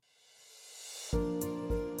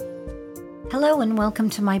Hello and welcome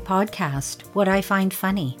to my podcast, What I Find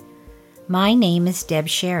Funny. My name is Deb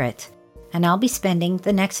Sherritt, and I'll be spending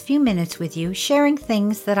the next few minutes with you sharing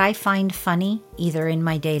things that I find funny either in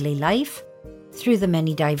my daily life, through the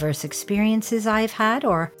many diverse experiences I've had,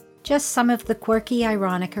 or just some of the quirky,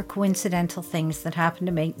 ironic, or coincidental things that happen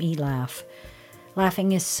to make me laugh.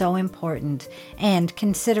 Laughing is so important, and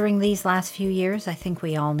considering these last few years, I think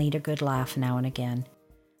we all need a good laugh now and again.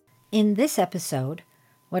 In this episode,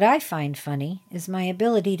 what I find funny is my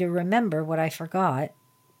ability to remember what I forgot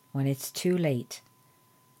when it's too late.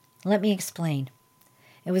 Let me explain.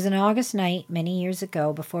 It was an August night many years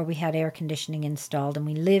ago before we had air conditioning installed, and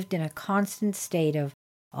we lived in a constant state of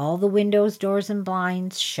all the windows, doors, and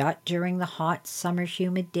blinds shut during the hot summer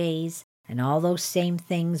humid days, and all those same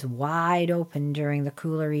things wide open during the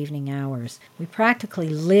cooler evening hours. We practically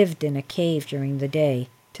lived in a cave during the day,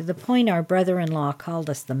 to the point our brother-in-law called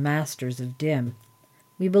us the masters of dim.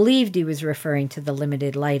 We believed he was referring to the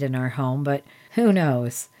limited light in our home, but who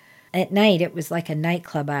knows? At night, it was like a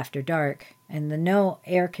nightclub after dark, and the no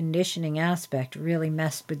air conditioning aspect really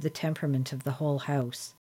messed with the temperament of the whole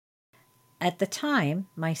house. At the time,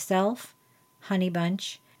 myself,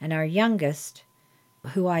 Honeybunch, and our youngest,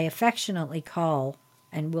 who I affectionately call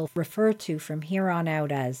and will refer to from here on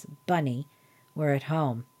out as Bunny, were at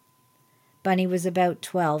home. Bunny was about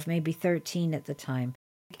 12, maybe 13 at the time.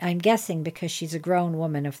 I'm guessing because she's a grown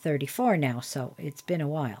woman of 34 now, so it's been a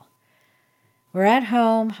while. We're at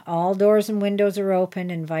home, all doors and windows are open,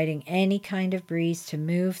 inviting any kind of breeze to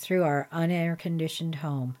move through our unair-conditioned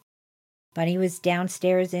home. Bunny was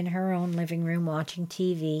downstairs in her own living room watching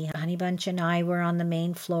TV. Honeybunch and I were on the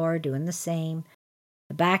main floor doing the same.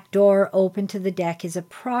 The back door open to the deck is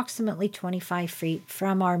approximately 25 feet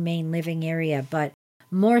from our main living area, but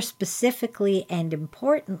more specifically and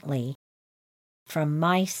importantly, from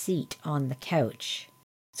my seat on the couch.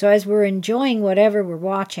 So as we're enjoying whatever we're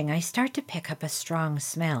watching, I start to pick up a strong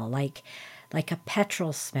smell, like a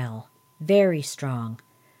petrol smell, very strong.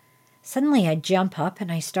 Suddenly I jump up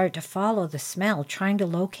and I start to follow the smell, trying to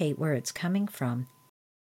locate where it's coming from.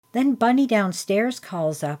 Then Bunny downstairs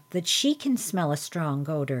calls up that she can smell a strong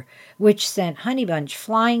odor, which sent Honeybunch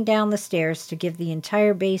flying down the stairs to give the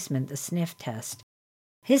entire basement the sniff test.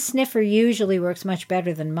 His sniffer usually works much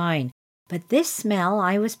better than mine, but this smell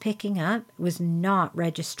I was picking up was not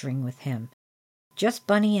registering with him. Just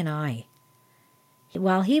Bunny and I.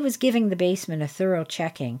 While he was giving the basement a thorough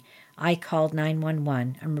checking, I called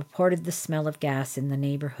 911 and reported the smell of gas in the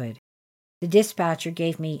neighborhood. The dispatcher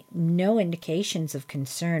gave me no indications of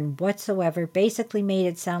concern whatsoever, basically made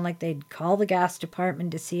it sound like they'd call the gas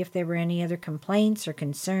department to see if there were any other complaints or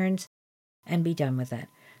concerns and be done with it.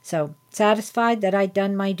 So, satisfied that I'd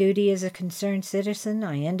done my duty as a concerned citizen,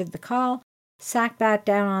 I ended the call, sat back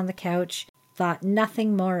down on the couch, thought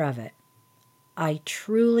nothing more of it. I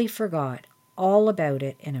truly forgot all about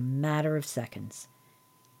it in a matter of seconds.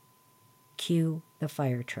 Cue the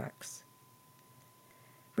fire trucks.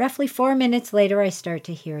 Roughly 4 minutes later, I start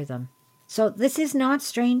to hear them. So this is not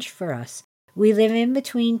strange for us. We live in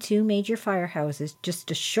between two major firehouses, just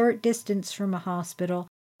a short distance from a hospital,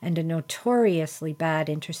 and a notoriously bad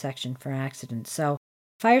intersection for accidents, so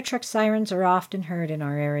fire truck sirens are often heard in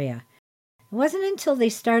our area. It wasn't until they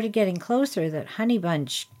started getting closer that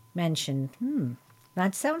Honeybunch mentioned,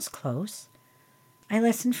 that sounds close. I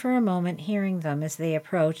listened for a moment, hearing them as they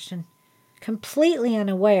approached, and completely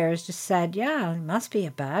unawares just said, yeah, it must be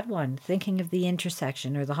a bad one, thinking of the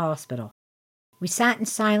intersection or the hospital. We sat in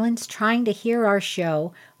silence, trying to hear our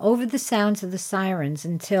show over the sounds of the sirens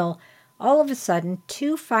until all of a sudden,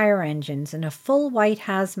 2 fire engines and a full white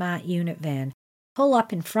hazmat unit van pull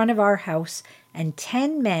up in front of our house, and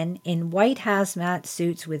 10 men in white hazmat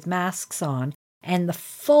suits with masks on and the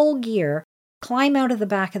full gear climb out of the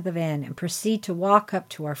back of the van and proceed to walk up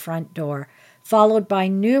to our front door, followed by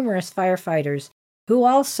numerous firefighters who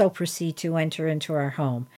also proceed to enter into our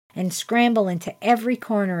home and scramble into every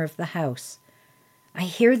corner of the house. I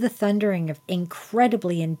hear the thundering of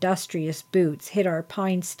incredibly industrious boots hit our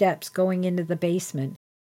pine steps going into the basement.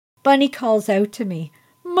 Bunny calls out to me,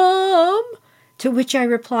 "Mom!" To which I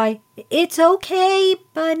reply, "It's okay,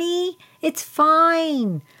 Bunny. It's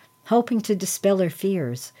fine," hoping to dispel her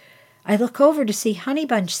fears. I look over to see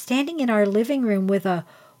Honeybunch standing in our living room with a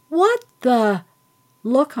 "what the"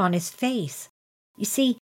 look on his face. You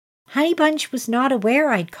see, Honeybunch was not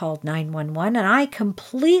aware I'd called 911, and I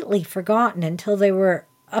completely forgotten until they were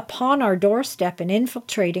upon our doorstep and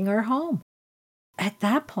infiltrating our home. At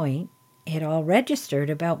that point, it all registered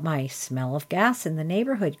about my smell of gas in the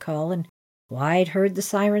neighborhood call and why I'd heard the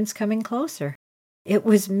sirens coming closer. It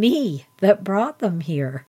was me that brought them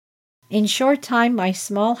here. In short time, my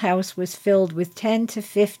small house was filled with 10 to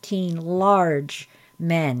 15 large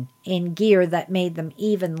men in gear that made them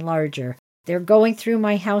even larger. They're going through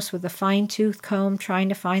my house with a fine-tooth comb trying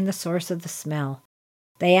to find the source of the smell.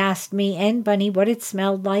 They asked me and Bunny what it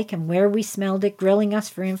smelled like and where we smelled it, grilling us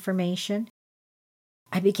for information.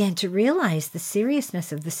 I began to realize the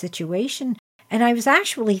seriousness of the situation, and I was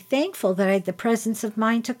actually thankful that I had the presence of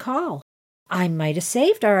mind to call. I might have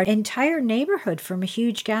saved our entire neighborhood from a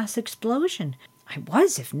huge gas explosion. I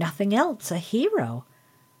was, if nothing else, a hero.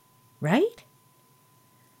 Right?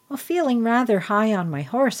 Well, feeling rather high on my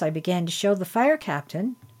horse, I began to show the fire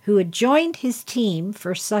captain, who had joined his team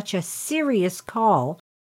for such a serious call,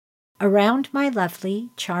 around my lovely,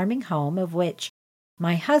 charming home, of which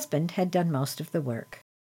my husband had done most of the work.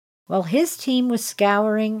 While his team was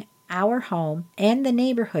scouring our home and the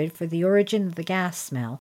neighborhood for the origin of the gas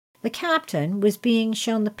smell, the captain was being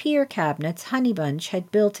shown the pier cabinets Honeybunch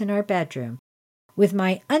had built in our bedroom, with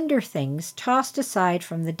my underthings tossed aside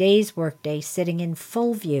from the day's workday sitting in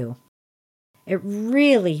full view. It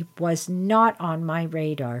really was not on my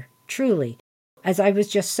radar, truly, as I was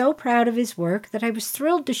just so proud of his work that I was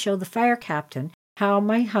thrilled to show the fire captain how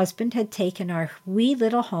my husband had taken our wee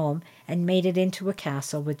little home and made it into a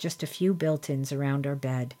castle with just a few built-ins around our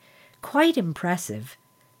bed. Quite impressive.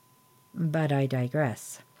 But I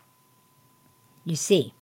digress. You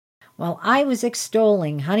see, while I was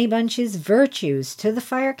extolling Honeybunch's virtues to the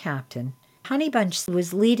fire captain, Honeybunch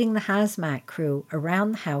was leading the hazmat crew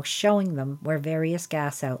around the house, showing them where various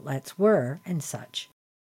gas outlets were and such.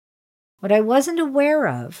 What I wasn't aware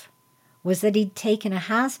of was that he'd taken a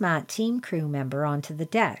hazmat team crew member onto the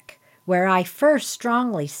deck, where I first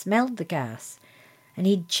strongly smelled the gas, and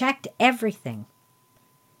he'd checked everything.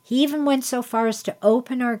 He even went so far as to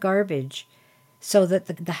open our garbage so that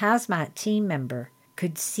the hazmat team member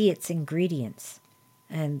could see its ingredients,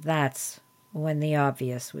 and that's when the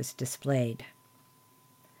obvious was displayed.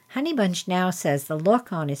 Honeybunch now says the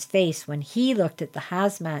look on his face when he looked at the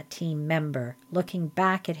hazmat team member looking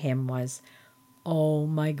back at him was, "Oh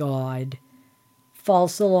my God,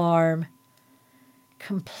 false alarm,"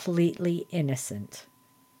 completely innocent.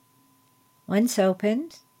 Once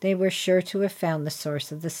opened, they were sure to have found the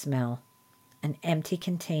source of the smell, an empty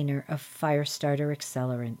container of fire-starter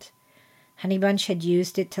accelerant. Honeybunch had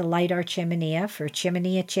used it to light our chiminea for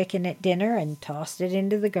chiminea chicken at dinner and tossed it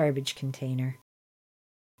into the garbage container.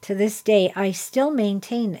 To this day, I still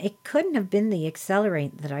maintain it couldn't have been the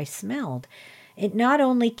accelerant that I smelled. It not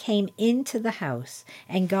only came into the house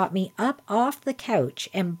and got me up off the couch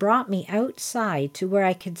and brought me outside to where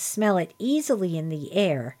I could smell it easily in the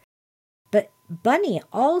air, but Bunny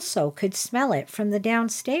also could smell it from the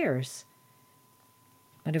downstairs.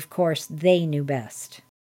 But of course, they knew best.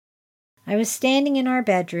 I was standing in our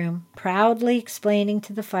bedroom, proudly explaining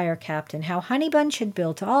to the fire captain how Honeybunch had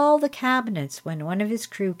built all the cabinets when one of his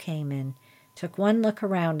crew came in, took one look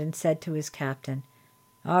around and said to his captain,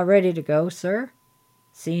 "All ready to go, sir?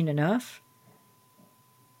 Seen enough?"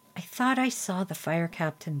 I thought I saw the fire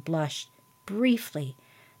captain blush briefly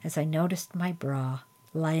as I noticed my bra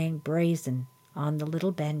lying brazen on the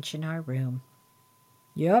little bench in our room.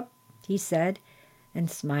 "Yup," he said, and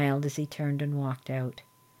smiled as he turned and walked out.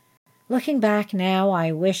 Looking back now,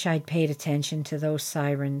 I wish I'd paid attention to those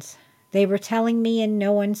sirens. They were telling me in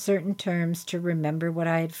no uncertain terms to remember what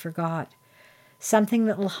I had forgot, something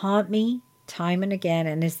that will haunt me time and again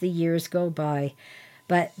and as the years go by.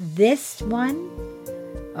 But this one,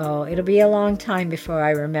 oh, it'll be a long time before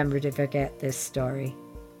I remember to forget this story.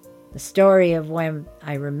 The story of when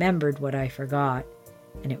I remembered what I forgot,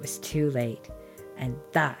 and it was too late. And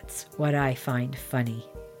that's what I find funny.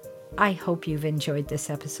 I hope you've enjoyed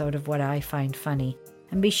this episode of What I Find Funny,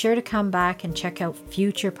 and be sure to come back and check out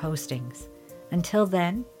future postings. Until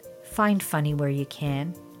then, find funny where you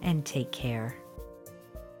can, and take care.